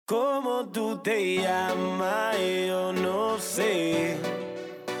¿Cómo tú te llamas? Yo no sé.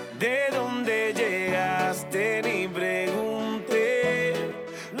 ¿De dónde llegaste? Ni pregunté.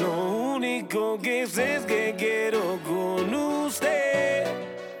 Lo único que sé es que quiero con usted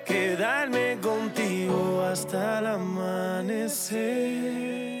quedarme contigo hasta el amanecer.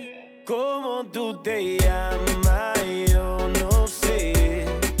 ¿Cómo tú te llamas? Yo no sé.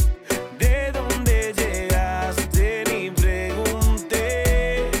 ¿De dónde llegaste? Ni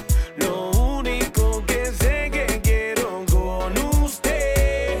pregunté. Lo único que sé que quiero con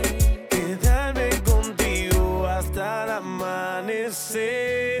usted quedarme contigo hasta el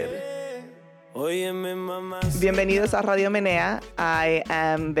amanecer. Óyeme, mamá. Bienvenidos a Radio Menea. I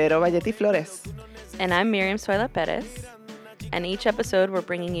am Vero Valletti Flores. And I'm Miriam Soila Perez. And each episode, we're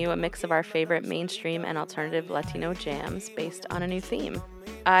bringing you a mix of our favorite mainstream and alternative Latino jams based on a new theme.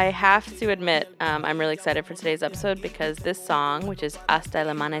 I have to admit, I'm really excited for today's episode because this song, which is Hasta el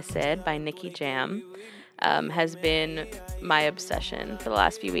Amanecer by Nicky Jam, has been my obsession for the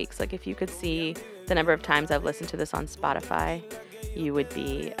last few weeks. Like, if you could see the number of times I've listened to this on Spotify, you would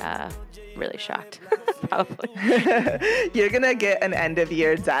be really shocked, probably. You're going to get an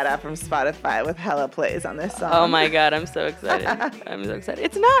end-of-year data from Spotify with hella plays on this song. Oh my God, I'm so excited. I'm so excited.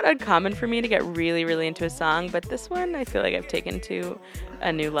 It's not uncommon for me to get really, really into a song, but this one I feel like I've taken to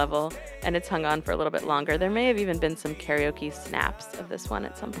a new level, and it's hung on for a little bit longer. There may have even been some karaoke snaps of this one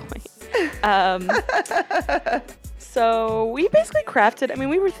at some point. So we basically crafted,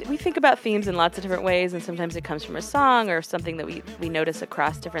 we think about themes in lots of different ways, and sometimes it comes from a song or something that we notice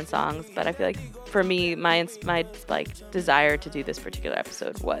across different songs. But I feel like for me, my desire to do this particular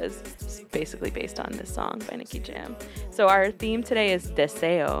episode was basically based on this song by Nicky Jam. So our theme today is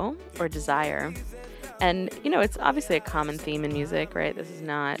deseo, or desire. And, it's obviously a common theme in music, right? This is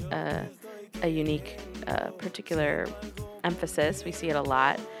not a unique particular emphasis. We see it a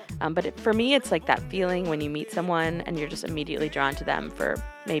lot. But for me, it's like that feeling when you meet someone and you're just immediately drawn to them for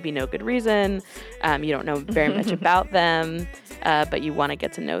maybe no good reason. You don't know very much about them, but you want to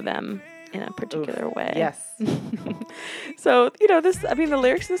get to know them in a particular way. Yes. So, the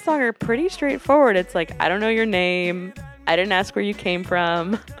lyrics of this song are pretty straightforward. It's like, I don't know your name. I didn't ask where you came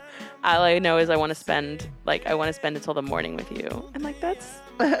from. All I know is I want to spend until the morning with you. And that's,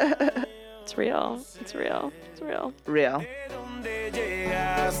 it's real. It's real. It's real. Real.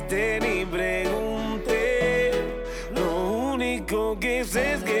 Ni pregunté. Lo único que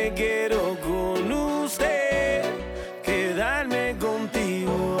sé es que quiero con usted quedarme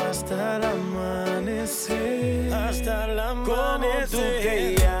contigo hasta el amanecer. Hasta el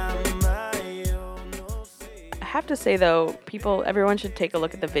amanecer. I have to say though, everyone should take a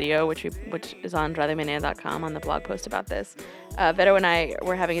look at the video, which is on radiomenea.com on the blog post about this. Vero and I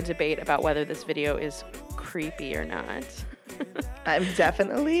were having a debate about whether this video is creepy or not. I'm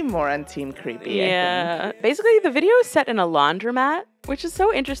definitely more on team creepy. Yeah. Basically, the video is set in a laundromat, which is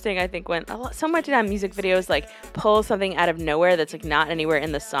so interesting, I think, when so much of music videos pull something out of nowhere that's not anywhere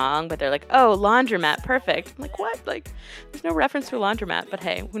in the song, but they're like, oh, laundromat, perfect. I'm like, what? There's no reference to a laundromat, but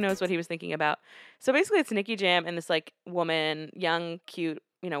hey, who knows what he was thinking about. So basically, it's Nicky Jam and this woman, young, cute,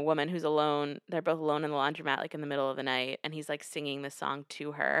 woman who's alone. They're both alone in the laundromat, in the middle of the night, and he's singing this song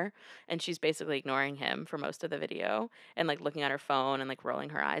to her, and she's basically ignoring him for most of the video and looking at her phone and rolling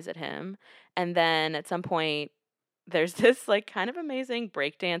her eyes at him. And then at some point, there's this kind of amazing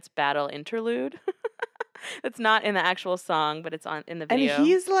breakdance battle interlude. It's not in the actual song, but it's in the video. And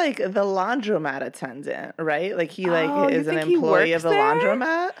he's the laundromat attendant, right? He is an he employee of the there?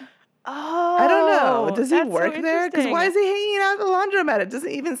 laundromat. Oh, I don't know. Does he work so there? Because why is he hanging out at the laundromat? It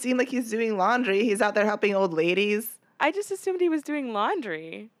doesn't even seem like he's doing laundry. He's out there helping old ladies. I just assumed he was doing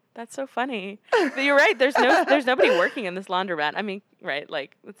laundry. That's so funny. But you're right. There's nobody working in this laundromat. Right?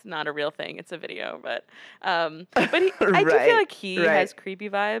 It's not a real thing. It's a video, but I do feel like he has creepy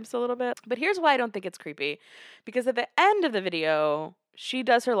vibes a little bit. But here's why I don't think it's creepy, because at the end of the video, she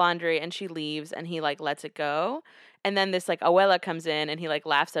does her laundry and she leaves, and he lets it go. And then this abuela comes in and he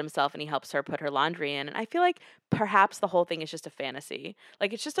laughs at himself and he helps her put her laundry in. And I feel like perhaps the whole thing is just a fantasy.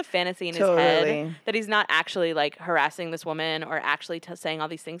 It's just a fantasy in his head that he's not actually harassing this woman or actually saying all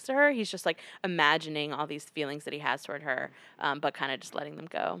these things to her. He's just imagining all these feelings that he has toward her, but kind of just letting them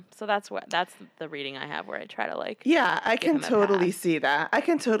go. So that's the reading I have where I try to Yeah, I can totally see that.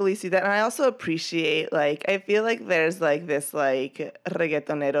 And I also appreciate I feel like there's this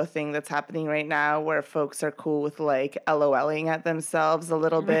reggaetonero thing that's happening right now where folks are cool with LOLing at themselves a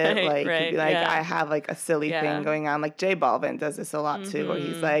little bit. I have a silly thing going on. J Balvin does this a lot too, where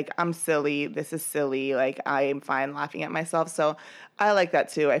he's I'm silly, this is silly, I am fine laughing at myself. So I like that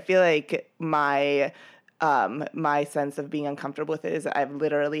too. I feel like my my sense of being uncomfortable with it is that I've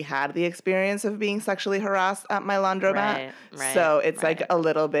literally had the experience of being sexually harassed at my laundromat. So it's like a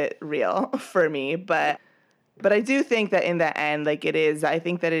little bit real for me. But I do think that in the end, like I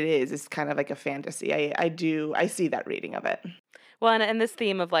think that it's kind of like a fantasy. I see that reading of it. Well, and this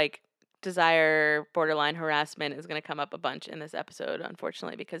theme of like desire, borderline harassment is going to come up a bunch in this episode,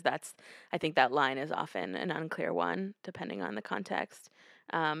 unfortunately, because I think that line is often an unclear one, depending on the context.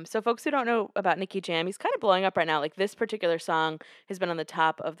 So folks who don't know about Nicky Jam, he's kind of blowing up right now. Like this particular song has been on the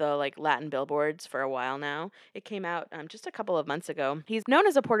top of the like Latin billboards for a while now. It came out just a couple of months ago. He's known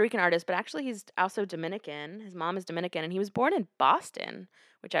as a Puerto Rican artist, but actually he's also Dominican. His mom is Dominican, and he was born in Boston,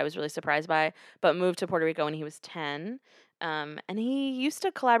 which I was really surprised by, but moved to Puerto Rico when he was 10. And he used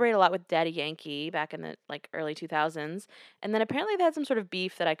to collaborate a lot with Daddy Yankee back in the like early 2000s. And then apparently they had some sort of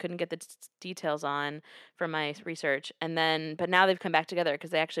beef that I couldn't get the details on from my research. But now they've come back together because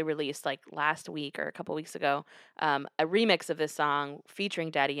they actually released like last week or a couple weeks ago a remix of this song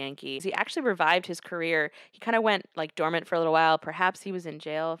featuring Daddy Yankee. He actually revived his career. He kind of went like dormant for a little while. Perhaps he was in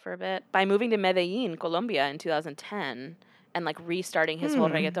jail for a bit by moving to Medellin, Colombia in 2010. And like restarting his whole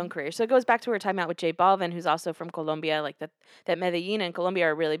reggaeton career. So it goes back to what we were talking about with J Balvin, who's also from Colombia, like that Medellin and Colombia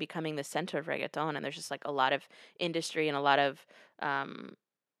are really becoming the center of reggaeton. And there's just like a lot of industry and a lot of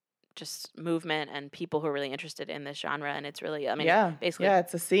just movement and people who are really interested in this genre. And it's really, basically,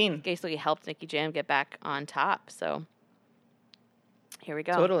 it's a scene. Basically helped Nicky Jam get back on top. So here we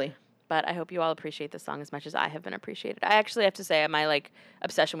go. Totally. But I hope you all appreciate this song as much as I have been appreciated. I actually have to say my like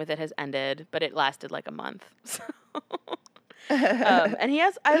obsession with it has ended, but it lasted like a month. So. And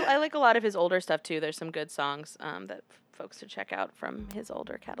I like a lot of his older stuff too. There's some good songs that folks should check out from his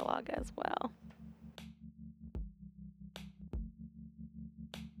older catalog as well.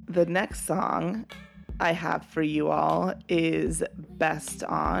 The next song I have for you all is Best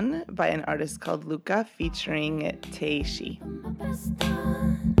On by an artist called Luca featuring Teishi.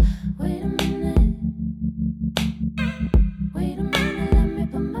 Wait a minute, let me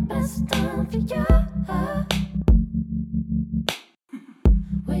put my best on for you.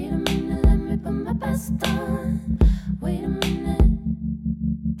 Wait a minute, let me put my best on. Wait a minute.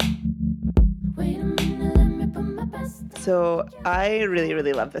 Wait a minute, let me put my best on. So I really,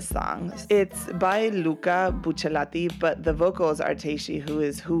 really love this song. It's by Luca Bucciolati, but the vocals are Teishi,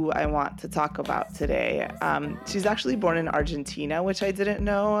 who I want to talk about today. She's actually born in Argentina, which I didn't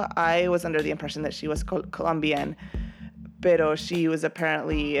know. I was under the impression that she was Colombian. Pero she was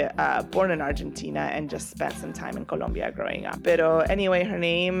apparently born in Argentina and just spent some time in Colombia growing up. Pero anyway, her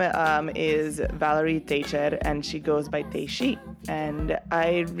name is Valerie Teicher, and she goes by Teishi. And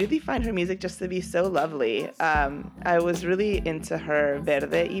I really find her music just to be so lovely. I was really into her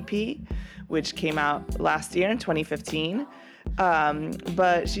Verde EP, which came out last year in 2015.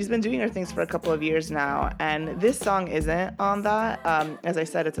 But she's been doing her things for a couple of years now, and this song isn't on that. As I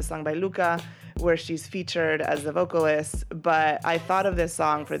said, it's a song by Luca, where she's featured as the vocalist, but I thought of this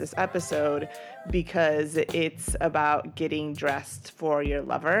song for this episode because it's about getting dressed for your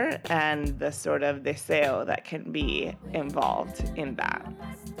lover and the sort of deseo that can be involved in that.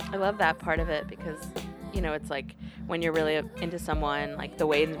 I love that part of it because, it's like when you're really into someone, like the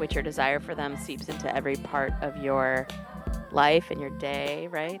way in which your desire for them seeps into every part of your life and your day,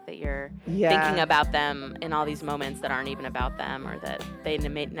 right? That you're thinking about them in all these moments that aren't even about them, or that they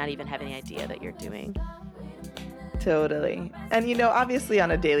may not even have any idea that you're doing. Totally. And obviously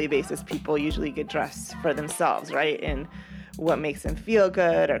on a daily basis, people usually get dressed for themselves, right? And what makes them feel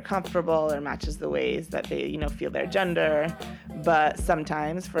good or comfortable or matches the ways that they, feel their gender. But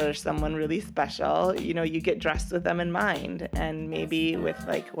sometimes for someone really special, you get dressed with them in mind, and maybe with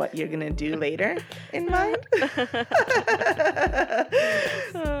like what you're going to do later in mind.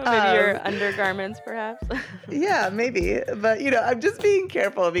 Maybe your undergarments, perhaps. Yeah, maybe. But, I'm just being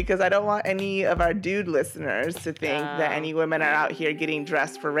careful because I don't want any of our dude listeners to think that any women are out here getting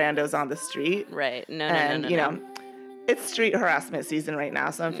dressed for randos on the street. Right. No. It's street harassment season right now,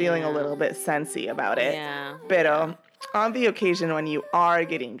 so I'm feeling a little bit sensy about it. Yeah. Pero on the occasion when you are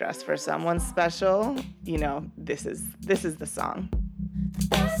getting dressed for someone special, this is the song.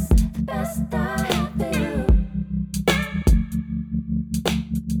 The best I have for you.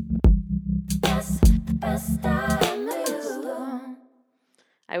 The best I have for you.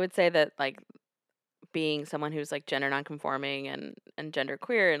 I would say that like being someone who's like gender nonconforming and gender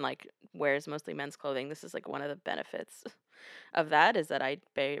queer and like wears mostly men's clothing, this is like one of the benefits of that is that I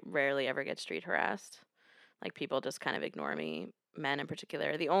rarely ever get street harassed. Like people just kind of ignore me, men in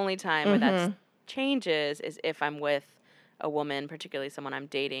particular. The only time where that changes is if I'm with a woman, particularly someone I'm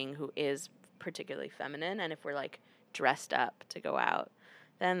dating who is particularly feminine, and if we're like dressed up to go out,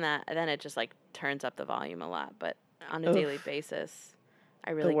 then it just like turns up the volume a lot. But on a daily basis,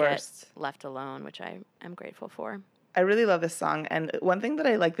 I really get left alone, which I am grateful for. I really love this song. And one thing that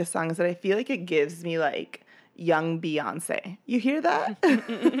I like this song is that I feel like it gives me like young Beyonce. You hear that?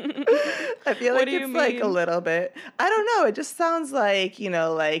 I feel like it's like a little bit, I don't know. It just sounds like, you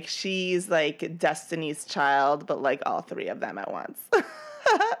know, like she's like Destiny's Child, but like all three of them at once.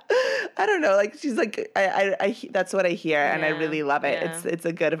 I don't know. Like she's like, I that's what I hear, and I really love it. Yeah. It's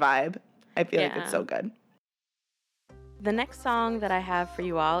a good vibe. I feel like it's so good. The next song that I have for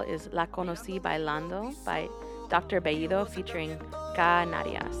you all is La Conocí Bailando by Dr. Bellido featuring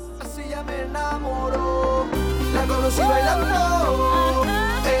Canarias. Así ya me enamoró, la conocí bailando,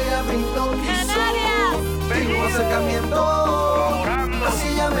 ella me hipnotizó, tuvo acercamiento,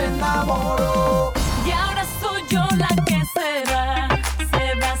 así ya me enamoró. Y ahora soy yo la que se va,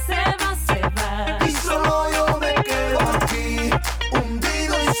 se va, se va, se va. Y solo yo me quedo aquí,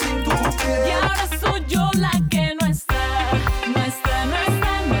 hundido y sin tu piel. Y ahora soy yo la que no está, no está, no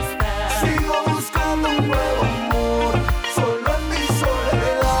está, no está. Sigo buscando un nuevo amor, solo en mi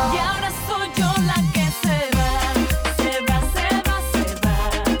soledad. Y ahora soy yo la que se va, se va, se va, se va.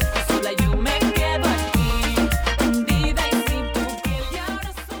 Sola yo me quedo aquí, hundida y sin tu piel. Y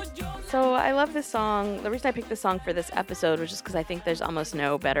ahora soy yo la... So I love this song. The reason I picked this song for this episode was just because I think there's almost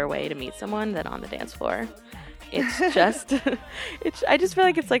no better way to meet someone than on the dance floor. It's just, I just feel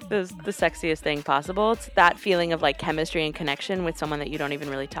like it's like the sexiest thing possible. It's that feeling of like chemistry and connection with someone that you don't even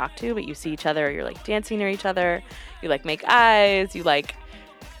really talk to, but you see each other, you're like dancing near each other, you like make eyes, you like,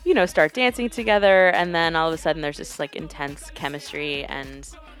 you know, start dancing together, and then all of a sudden there's this like intense chemistry and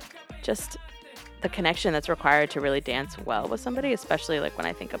just the connection that's required to really dance well with somebody, especially like when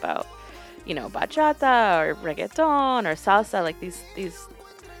I think about, you know, bachata or reggaeton or salsa, like these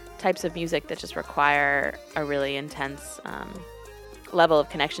types of music that just require a really intense level of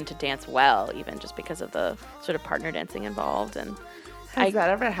connection to dance well, even just because of the sort of partner dancing involved. And Has that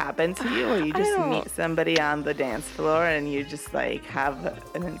ever happened to you, where you just meet somebody on the dance floor and you just like have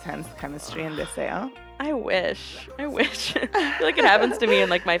an intense chemistry and deseo? I wish. I feel like it happens to me in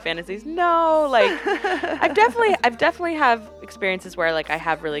like my fantasies. No, like I've definitely have experiences where like I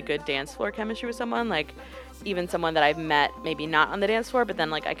have really good dance floor chemistry with someone, like even someone that I've met maybe not on the dance floor, but then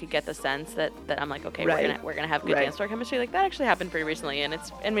like I could get the sense that I'm like, okay, we're gonna have good dance floor chemistry. Like that actually happened pretty recently, and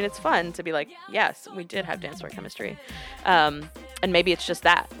it's fun to be like, yes, we did have dance floor chemistry. And maybe it's just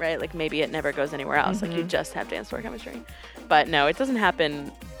that, right? Like maybe it never goes anywhere else. Like you just have dance floor chemistry. But no, it doesn't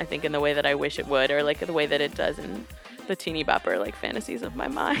happen, I think, in the way that I wish it would, or like the way that it does in the teeny bopper like fantasies of my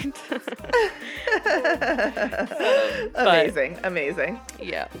mind. Amazing.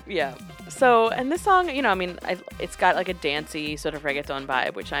 Yeah. So, and this song, you know, I mean, it's got like a dancey sort of reggaeton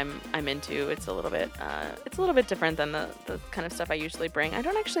vibe, which I'm into. It's a little bit different than the kind of stuff I usually bring. I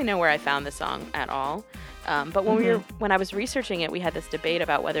don't actually know where I found this song at all. But when I was researching it, we had this debate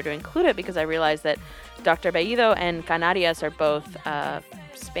about whether to include it, because I realized that Dr. Bellido and Canarias are both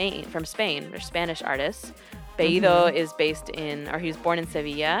from Spain. They're Spanish artists. Bellido is he was born in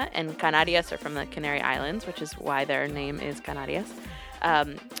Sevilla, and Canarias are from the Canary Islands, which is why their name is Canarias.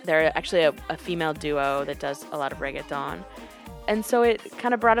 They're actually a female duo that does a lot of reggaeton. And so it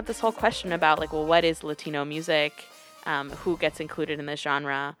kind of brought up this whole question about like, well, what is Latino music? Who gets included in this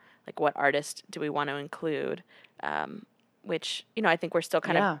genre? Like, what artist do we want to include? Which, you know, I think we're still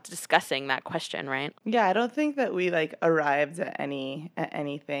kind of discussing that question, right? Yeah, I don't think that we like arrived at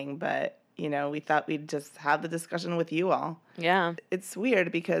anything, but you know, we thought we'd just have the discussion with you all. Yeah. It's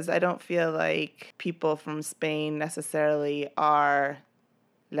weird because I don't feel like people from Spain necessarily are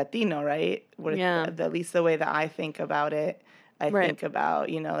Latino, right? At least the way that I think about it, I think about,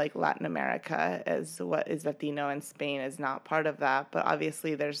 you know, like Latin America as what is Latino, and Spain is not part of that. But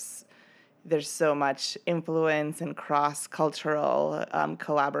obviously there's so much influence and cross-cultural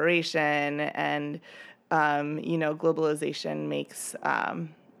collaboration, and, you know, globalization makes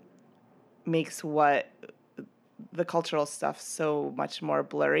what the cultural stuff so much more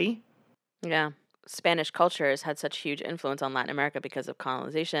blurry. Yeah. Spanish culture has had such huge influence on Latin America because of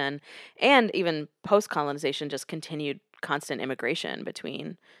colonization, and even post-colonization, just continued constant immigration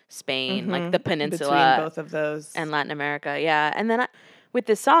between Spain, like the peninsula, between both of those, and Latin America. Yeah. And then with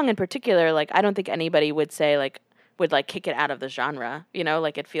this song in particular, like I don't think anybody would say would kick it out of the genre, you know,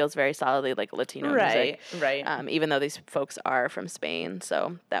 like it feels very solidly like Latino music. Right. Even though these folks are from Spain.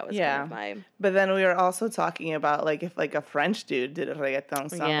 So that was kind of my... But then we were also talking about like if like a French dude did a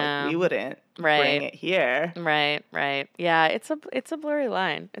reggaeton song, like we wouldn't bring it here. Right. Yeah, it's a blurry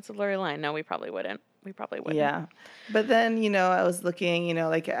line. No, we probably wouldn't. Yeah. But then, you know, I was looking, you know,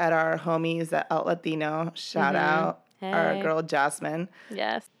 like at our homies at Out Latino, shout out. our Hey. girl Jasmine.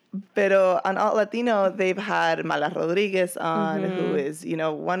 Yes. Pero on Alt Latino, they've had Mala Rodriguez on, Mm-hmm. who is,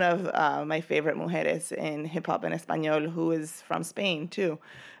 one of my favorite mujeres in hip hop en español, who is from Spain too.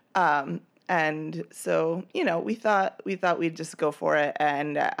 And so, we thought we'd just go for it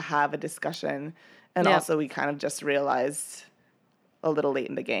and have a discussion. And Yeah. also, we kind of just realized a little late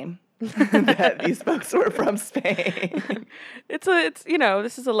in the game that these folks were from Spain. It's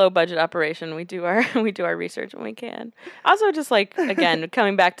this is a low budget operation. We do our research when we can. Also, just like again,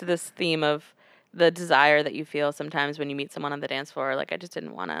 coming back to this theme of the desire that you feel sometimes when you meet someone on the dance floor. Like I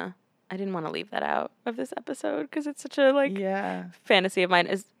didn't want to leave that out of this episode because it's such a Yeah. fantasy of mine.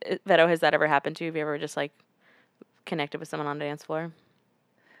 Veto, has that ever happened to you? Have you ever just like connected with someone on the dance floor?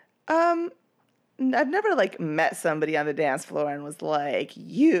 I've never met somebody on the dance floor and was like,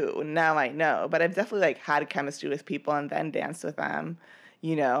 now I know. But I've definitely had chemistry with people and then danced with them,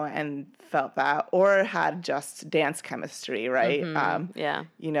 and felt that, or had just dance chemistry, right? Yeah.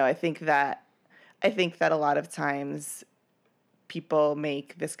 I think that a lot of times people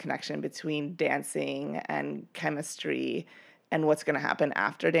make this connection between dancing and chemistry and what's going to happen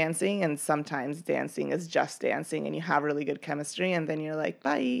after dancing. And sometimes dancing is just dancing and you have really good chemistry and then you're like,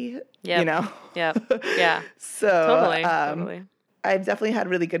 bye, Yep. Yeah. So Totally. I've definitely had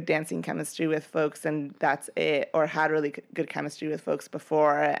really good dancing chemistry with folks and that's it, or had really good chemistry with folks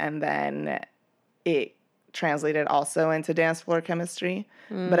before and then it translated also into dance floor chemistry.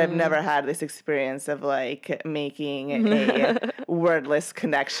 But I've never had this experience of making a wordless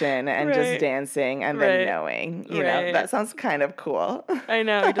connection and Right. just dancing and Right. then knowing, Right. that sounds kind of cool. I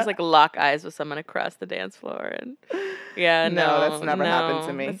know. You just lock eyes with someone across the dance floor and yeah, No, that's never happened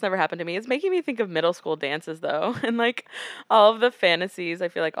to me. That's never happened to me. It's making me think of middle school dances though. And all of the fantasies I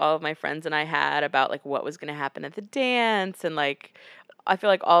feel like all of my friends and I had about what was gonna happen at the dance and I feel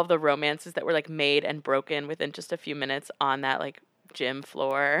like all of the romances that were made and broken within just a few minutes on that gym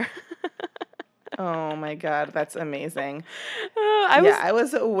floor. Oh my God, that's amazing. I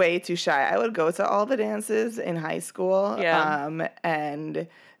was way too shy. I would go to all the dances in high school. Yeah. And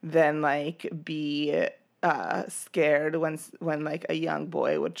then be scared when a young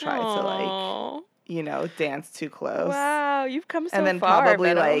boy would try to dance too close. Wow, you've come so and then far. probably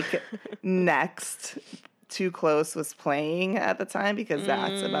Beto. next Too Close was playing at the time because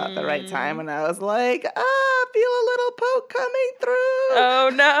that's about the right time. And I was like, feel a little poke coming through.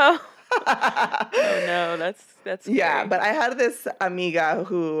 Oh no. Oh no, that's scary. Yeah, but I had this amiga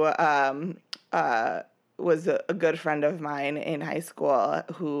who was a good friend of mine in high school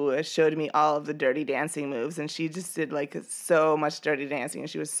who showed me all of the dirty dancing moves, and she just did so much dirty dancing, and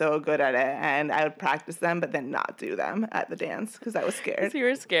she was so good at it, and I would practice them but then not do them at the dance because I was scared. So you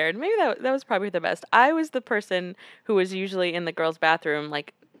were scared. Maybe that was probably the best. I was the person who was usually in the girls' bathroom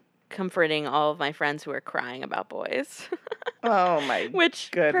comforting all of my friends who were crying about boys. Oh my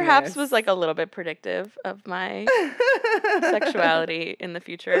Which goodness. perhaps was a little bit predictive of my sexuality in the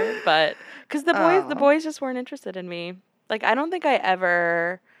future, but because the boys just weren't interested in me. I don't think I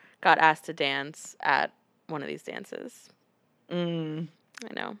ever got asked to dance at one of these dances. I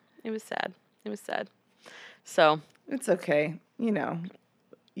know. It was sad. So It's okay.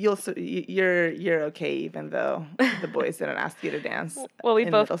 You're okay even though the boys didn't ask you to dance Well, we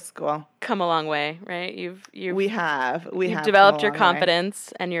in both middle school. come a long way, right? You've We have developed come a your long way.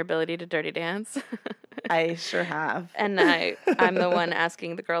 confidence and your ability to dirty dance. I sure have. And I'm the one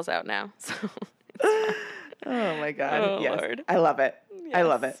asking the girls out now. So Oh my God. Oh, yes. Lord. I love it. I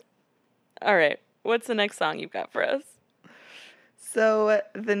love Yes. it. All right. What's the next song you've got for us? So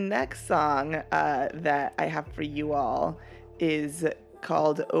the next song that I have for you all is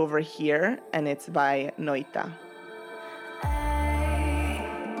called Over Here, and it's by Noita.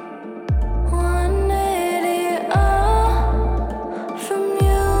 Wanted it all from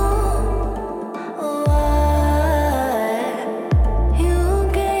you. What you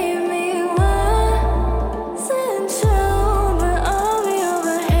gave me wasn't true, but I'll be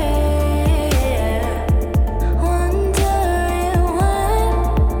over here, wondering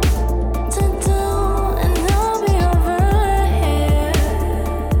what to do, and I'll be over here,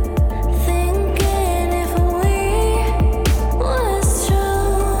 thinking if we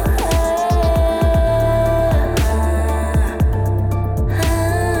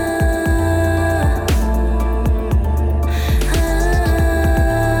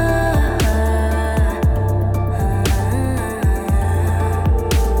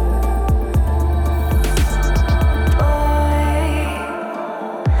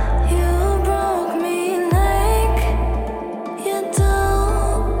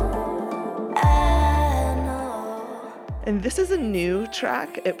And this is a new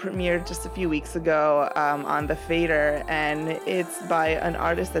track. It premiered just a few weeks ago on The Fader, and it's by an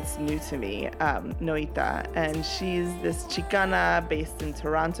artist that's new to me, Noita. And she's this Chicana based in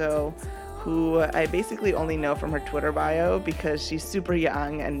Toronto who I basically only know from her Twitter bio because she's super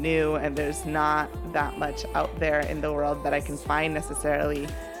young and new, and there's not that much out there in the world that I can find necessarily.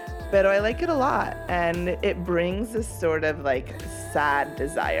 But I like it a lot, and it brings this sort of like sad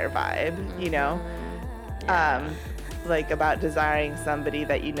desire vibe, you know? Like about desiring somebody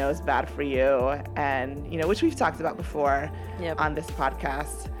that you know is bad for you, and, you know, which we've talked about before on this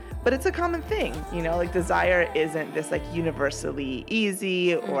podcast. But it's a common thing, you know, like desire isn't this like universally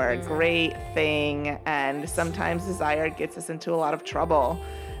easy or great thing. And sometimes desire gets us into a lot of trouble.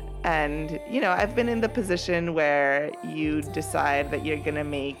 And, you know, I've been in the position where you decide that you're going to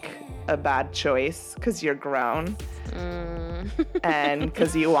make a bad choice because you're grown and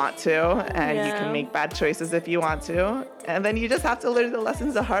because you want to, and you can make bad choices if you want to. And then you just have to learn the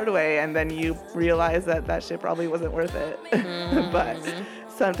lessons the hard way. And then you realize that that shit probably wasn't worth it. But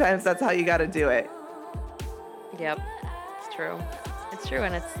sometimes that's how you got to do it. Yep, it's true. It's true,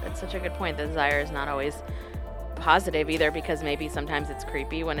 and it's such a good point. The desire is not always positive either, because maybe sometimes it's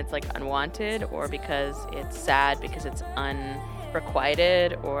creepy when it's like unwanted, or because it's sad because it's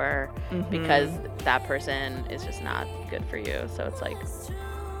unrequited, or because that person is just not good for you. So it's like,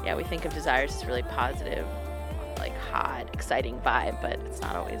 yeah, we think of desire as this really positive, like hot, exciting vibe, but it's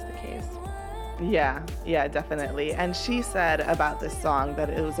not always the case. Yeah, definitely. And she said about this song that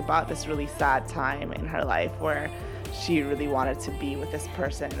it was about this really sad time in her life where she really wanted to be with this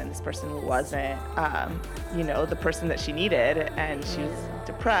person, and this person wasn't, you know, the person that she needed, and she was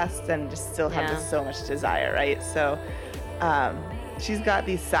depressed and just still had so much desire, right? So she's got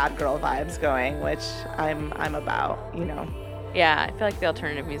these sad girl vibes going, which I'm about, you know. Yeah, I feel like the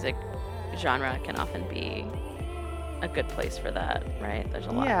alternative music genre can often be a good place for that, right? There's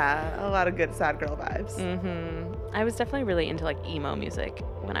a lot. Yeah, a lot of good sad girl vibes. I was definitely really into like emo music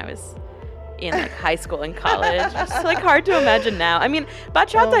when I was in like high school and college. It's like hard to imagine now. I mean,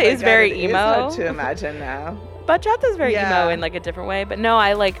 bachata is very emo. It's hard to imagine now. Bachata is very emo in like a different way, but no,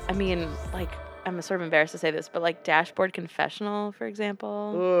 I'm sort of embarrassed to say this, but like Dashboard Confessional, for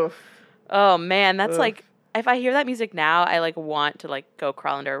example. Oof. Oh man, that's like, if I hear that music now, I like want to like go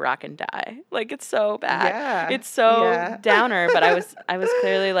crawl under a rock and die. Like it's so bad. Yeah. It's so downer, but I was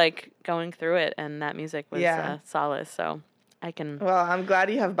clearly like going through it, and that music was solace. So I can. Well, I'm glad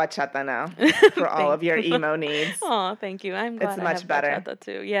you have bachata now for all of your emo needs. Oh, thank you. I'm glad it's I much have better. Bachata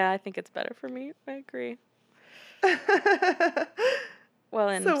too. Yeah, I think it's better for me. I agree. Well,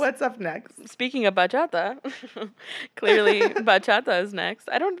 and so what's up next? Speaking of bachata, clearly bachata is next.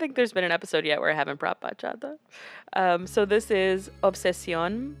 I don't think there's been an episode yet where I haven't brought bachata. So this is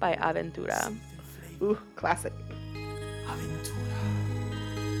Obsesión by Aventura. Ooh, classic.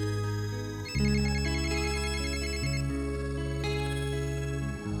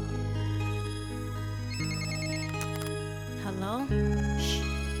 Hello?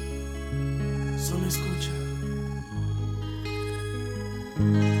 Solo escucha.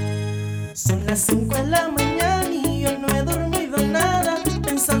 Son las 5 de la mañana y yo no he dormido nada.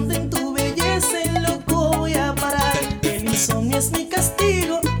 Pensando en tu belleza, en loco voy a parar. El insomnio es mi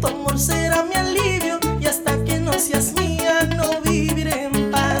castigo, tu amor será mi alivio. Y hasta que no seas mía, no viviré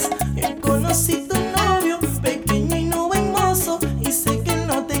en paz. Yo conocí tu novio, pequeño y no buen mozo. Y sé que él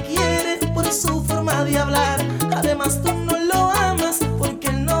no te quiere por su forma de hablar. Además tú no lo amas porque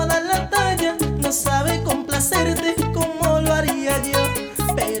él no da la talla. No sabe complacerte como lo haría yo.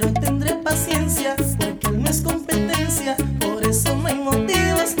 Pero tendré paciencia porque él no es competencia. Por eso no hay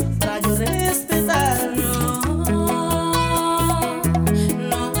motivos para yo respetarlo.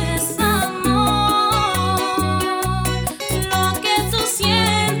 No es amor, lo que tú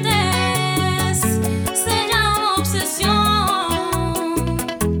sientes se llama obsesión,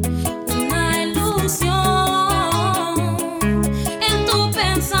 una ilusión en tu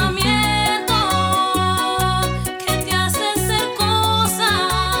pensamiento que te hace ser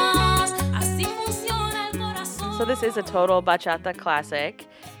cosas, así funciona el corazón. So this is a total bachata classic.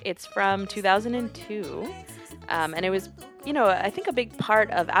 It's from 2002. And it was, you know, I think a big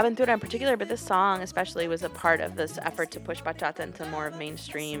part of Aventura in particular, but this song especially was a part of this effort to push bachata into more of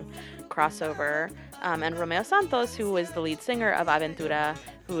mainstream crossover. And Romeo Santos, who was the lead singer of Aventura,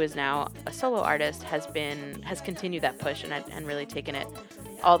 who is now a solo artist, has continued that push and really taken it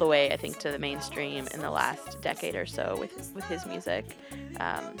all the way, I think, to the mainstream in the last decade or so with his music.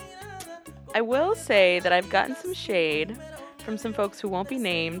 I will say that I've gotten some shade from some folks who won't be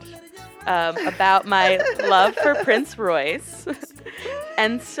named about my love for Prince Royce.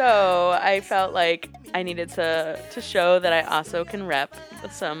 And so I felt like I needed to show that I also can rep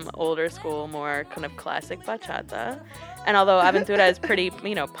some older school, more kind of classic bachata. And although Aventura is pretty,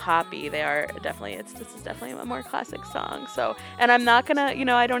 poppy, they are definitely, this is definitely a more classic song. So, and I'm not gonna,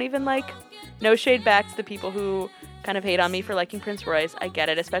 I don't even no shade back to the people who kind of hate on me for liking Prince Royce. I get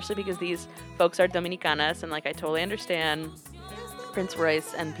it, especially because these folks are Dominicanas, and I totally understand Prince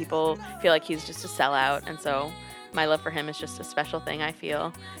Royce, and people feel like he's just a sellout, and so my love for him is just a special thing, I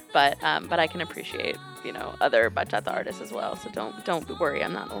feel. But I can appreciate, other bachata artists as well. So don't worry,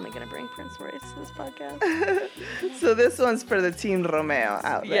 I'm not only gonna bring Prince Royce to this podcast. So this one's for the Team Romeo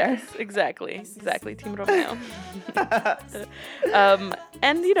out there. Yes, exactly, Team Romeo.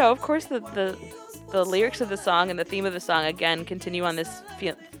 And of course the lyrics of the song and the theme of the song again continue on this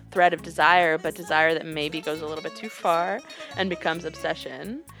thread of desire, but desire that maybe goes a little bit too far and becomes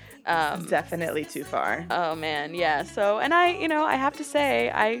obsession. Definitely too far. Oh man, yeah. So, and I have to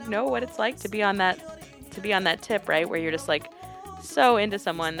say, I know what it's like to be on that tip, right, where you're just so into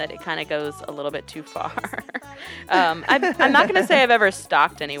someone that it kind of goes a little bit too far. I'm not gonna say I've ever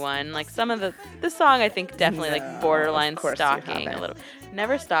stalked anyone. Some of this song, I think definitely borderline stalking a little.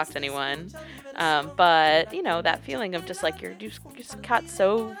 Never stalked anyone. But that feeling of just you just got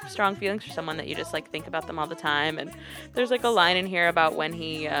so strong feelings for someone that you just think about them all the time. And there's a line in here about when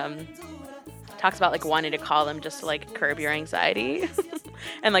he talks about wanting to call them just to curb your anxiety.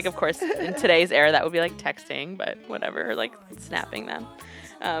 And of course in today's era that would be texting, but whatever, snapping them.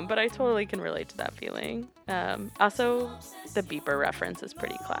 But I totally can relate to that feeling. Also, the beeper reference is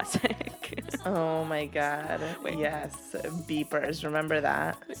pretty classic. Oh my god. Wait. Yes, beepers. Remember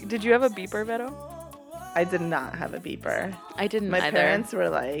that? Did you have a beeper, Vero? I did not have a beeper. I didn't My either. parents were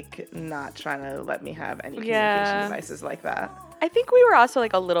not trying to let me have any communication devices like that. I think we were also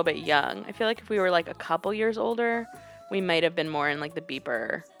a little bit young. I feel like if we were a couple years older, we might have been more in the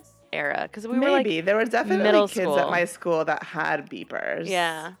beeper era, because we were there were definitely middle kids school. at my school that had beepers.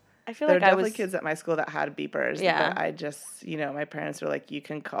 Yeah, I feel There were I definitely was kids at my school that had beepers. Yeah. But I just, my parents were you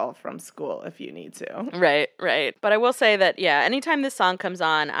can call from school if you need to. right. But I will say that anytime this song comes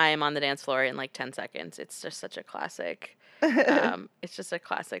on, I am on the dance floor in 10 seconds. It's just such a classic. It's just a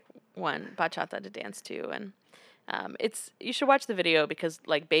classic one, bachata to dance to, and you should watch the video because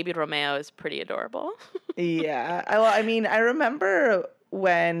Baby Romeo is pretty adorable. Yeah. I remember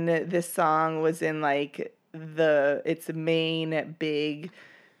when this song was in its main big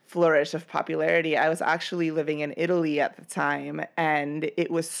flourish of popularity. I was actually living in Italy at the time, and it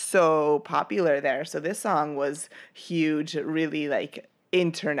was so popular there. So this song was huge, really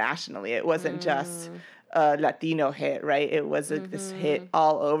internationally. It wasn't just a Latino hit, right? It was this hit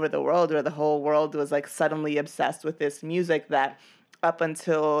all over the world, where the whole world was suddenly obsessed with this music that up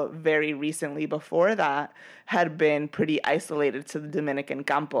until very recently before that had been pretty isolated to the Dominican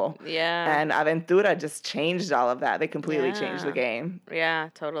campo. Yeah. And Aventura just changed all of that. They completely changed the game. Yeah,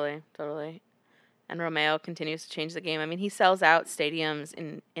 totally. And Romeo continues to change the game. I mean, he sells out stadiums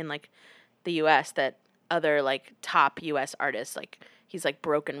in the U.S. that other top U.S. artists he's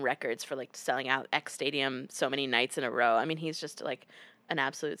broken records for selling out X Stadium so many nights in a row. I mean, he's just an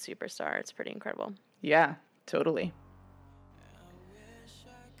absolute superstar. It's pretty incredible. Yeah, totally.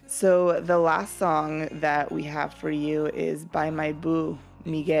 So the last song that we have for you is by my boo,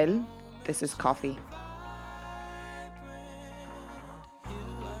 Miguel. This is Coffee.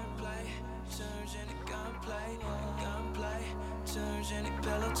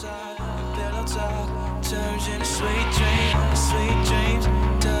 Turns into sweet dreams,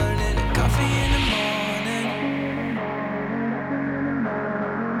 turn into coffee in the morning.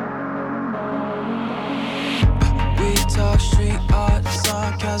 We talk street art,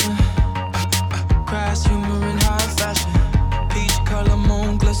 sarcasm, crass humor in high fashion. Peach color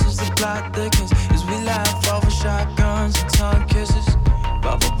moon glistens, the plot thickens as we laugh over shotguns and tongue kisses.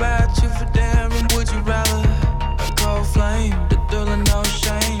 Bubble bath, you for daring, would you rather? A cold flame, the thrill of no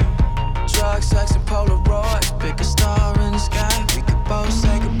shame. Drugs, sex, and Polaroids. Pick a star in the sky. We could both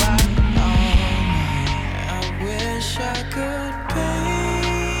say goodbye. I wish I could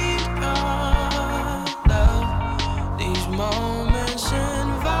paint our love. These moments in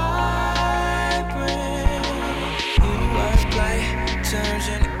vibrant. You wordplay turns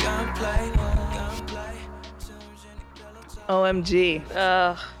into gunplay. Turns into pillow talk. OMG.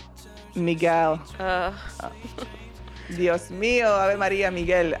 Ugh. Miguel. Dios mío, Ave Maria,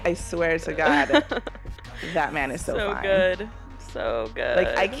 Miguel. I swear to God, that man is so fine. Good. So good.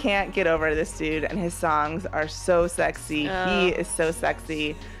 I can't get over this dude, and his songs are so sexy. He is so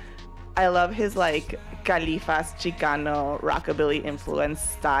sexy. I love his Califas Chicano rockabilly influence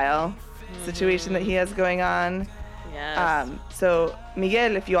style situation that he has going on. Yes. So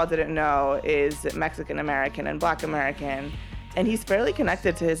Miguel, if you all didn't know, is Mexican American and Black American, and he's fairly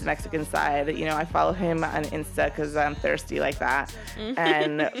connected to his Mexican side. You know, I follow him on Insta because I'm thirsty like that.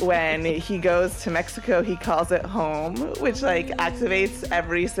 And when he goes to Mexico, he calls it home, which like activates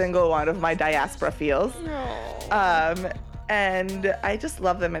every single one of my diaspora feels. And I just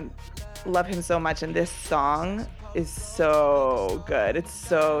love them and love him so much. And this song is so good. It's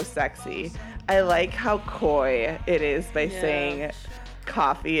so sexy. I like how coy it is by saying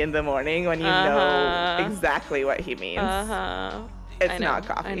coffee in the morning when you know exactly what he means. It's not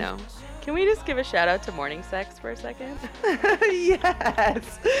coffee. I know. Can we just give a shout out to morning sex for a second?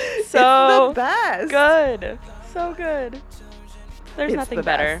 Yes. So it's the best. good. So good. There's It's nothing the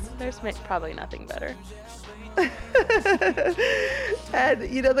better. best. There's probably nothing better. And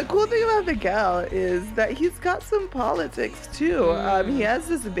you know, the cool thing about Miguel is that he's got some politics too. He has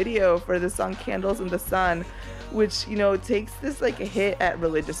this video for the song Candles in the Sun, which, you know, takes this like a hit at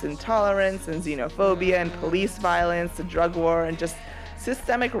religious intolerance and xenophobia and police violence, the drug war, and just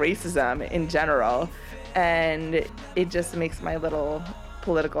systemic racism in general. And it just makes my little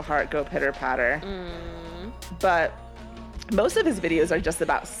political heart go pitter patter. But most of his videos are just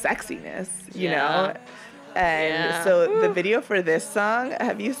about sexiness, you know? And so the video for this song,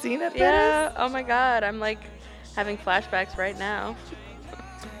 have you seen it, Perez? Oh my God. I'm like having flashbacks right now.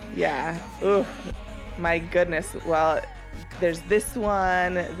 Yeah. Ooh, my goodness. Well, there's this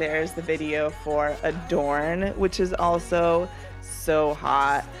one. There's the video for Adorn, which is also so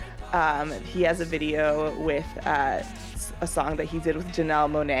hot. He has a video with a song that he did with Janelle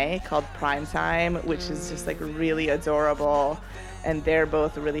Monáe called Prime Time, which is just like really adorable. And they're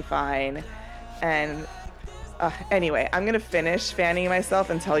both really fine. And anyway, I'm going to finish fanning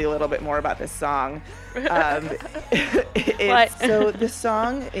myself and tell you a little bit more about this song. So the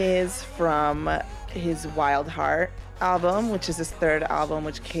song is from his Wild Heart album, which is his third album,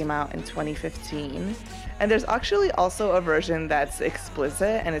 which came out in 2015. And there's actually also a version that's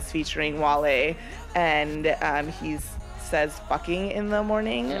explicit, and it's featuring Wale, and he says fucking in the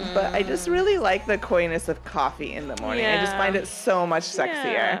morning. But I just really like the coyness of coffee in the morning. I just find it so much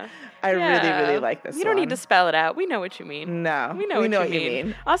sexier. I really like this You don't need to spell it out. We know what you mean. No. We know what you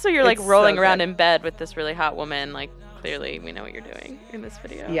mean. Also, you're It's like rolling so around good. in bed with this really hot woman. Like, clearly we know what you're doing in this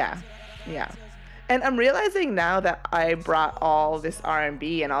video. Yeah. And I'm realizing now that I brought all this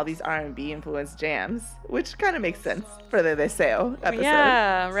R&B and all these R&B influenced jams, which kind of makes sense for the Deseo episode.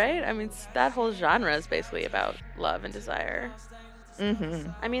 Yeah, right? I mean, that whole genre is basically about love and desire.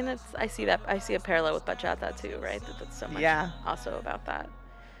 I mean, I see a parallel with bachata too, right? That's so much also about that.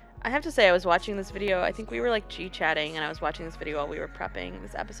 I have to say, I was watching this video. I think we were like G-chatting, and I was watching this video while we were prepping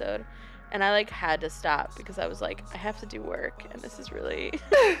this episode. And I like had to stop because I was like, I have to do work, and this is really,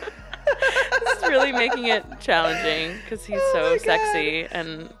 making it challenging because he's so sexy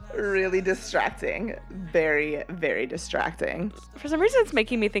and really distracting. Very, very distracting. For some reason, it's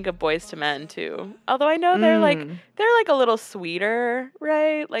making me think of Boys to Men too. Although I know they're like a little sweeter,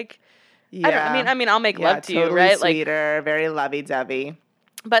 right? Like, Yeah. I mean, I'll make love to totally you, right? Sweeter, very lovey-dovey.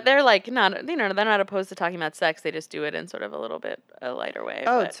 But they're like not, they're not opposed to talking about sex. They just do it in sort of a little bit a lighter way.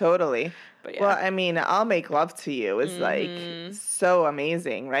 Oh, but, totally. But yeah. Well, I mean, I'll make love to you is like so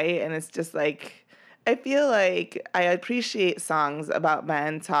amazing, right? And it's just like, I feel like I appreciate songs about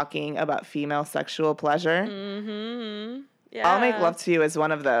men talking about female sexual pleasure. Yeah. I'll Make Love to You is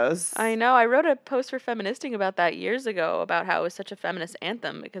one of those. I know. I wrote a post for Feministing about that years ago about how it was such a feminist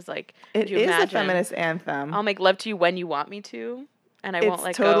anthem because, like, It could you is imagine, a feminist anthem. I'll make love to you when you want me to, and I won't let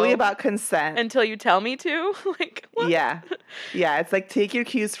It's totally go about consent. until you tell me to. Like, what? Yeah. It's like take your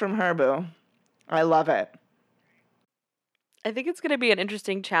cues from her, boo. I love it. I think it's going to be an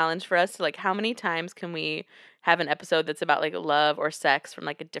interesting challenge for us to, like, how many times can we have an episode that's about, like, love or sex from,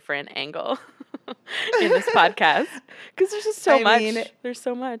 like, a different angle in this podcast? Because there's just so much. There's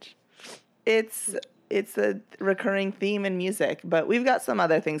so much. It's a recurring theme in music, but we've got some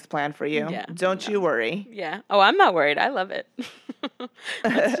other things planned for you. Yeah. Don't you worry. Yeah. Oh, I'm not worried. I love it.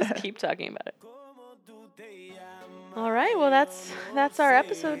 Let's just keep talking about it. All right. Well, that's our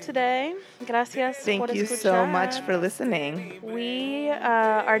episode today. Gracias. Thank por you so escuchar. much for listening. We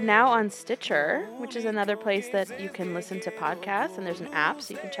are now on Stitcher, which is another place that you can listen to podcasts, and there's an app,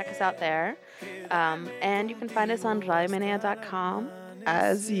 so you can check us out there. And you can find us on radiomenea.com.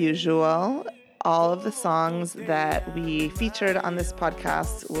 As usual, all of the songs that we featured on this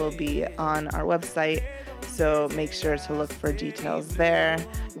podcast will be on our website, so make sure to look for details there.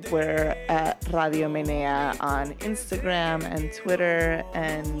 We're at Radio Menea on Instagram and Twitter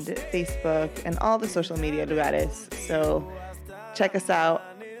and Facebook and all the social media lugares. So check us out.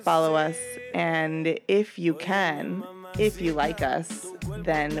 follow us, and if you can, if you like us,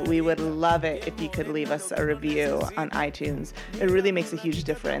 then we would love it if you could leave us a review on iTunes. It really makes a huge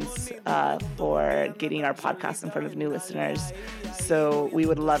difference for getting our podcast in front of new listeners. So we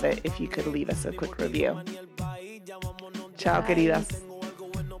would love it if you could leave us a quick review. Ciao, queridas.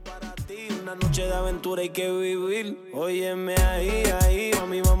 Una noche de aventura hay que vivir. Óyeme ahí,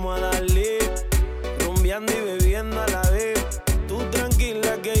 mami, vamos a darle. Rumbeando y bebiendo a la vez. Tú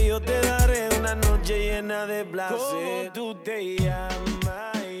tranquila que yo te daré una noche llena de placer. ¿Cómo tú te llamas?